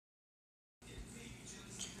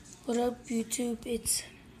What up, YouTube? It's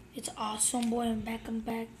awesome boy. I'm back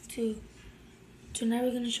to tonight.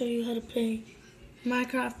 We're gonna show you how to play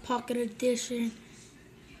Minecraft Pocket Edition.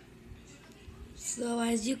 So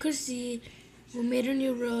as you can see, we made a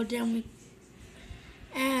new road, and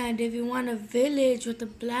if you want a village with a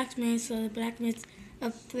blacksmith, so the blacksmith's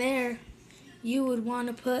up there, you would want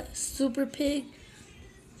to put Super Pig,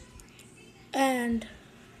 and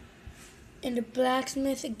in the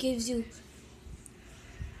blacksmith it gives you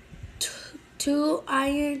two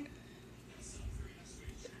iron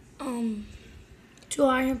um 2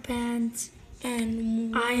 iron pans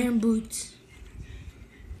and iron boots.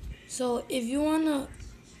 So if you wanna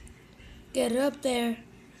get up there,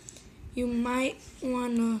 you might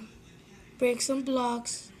wanna break some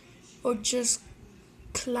blocks or just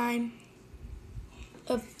climb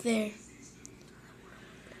up there.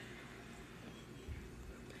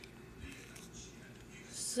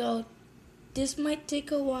 So this might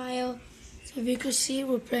take a while. So if you can see,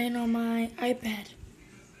 we're playing on my iPad.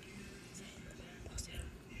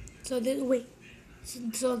 So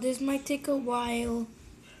this might take a while.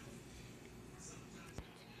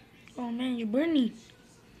 Oh man, you're burning.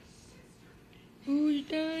 Ooh, you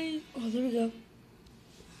dying. Oh, there we go.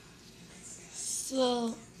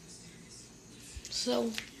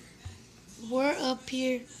 So we're up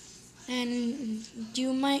here, and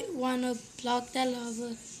you might want to block that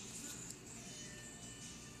lava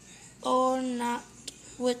or not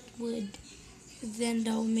with wood. Then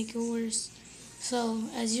that will make it worse. So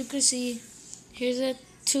as you can see, here's a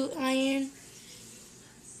 2 iron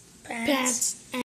pants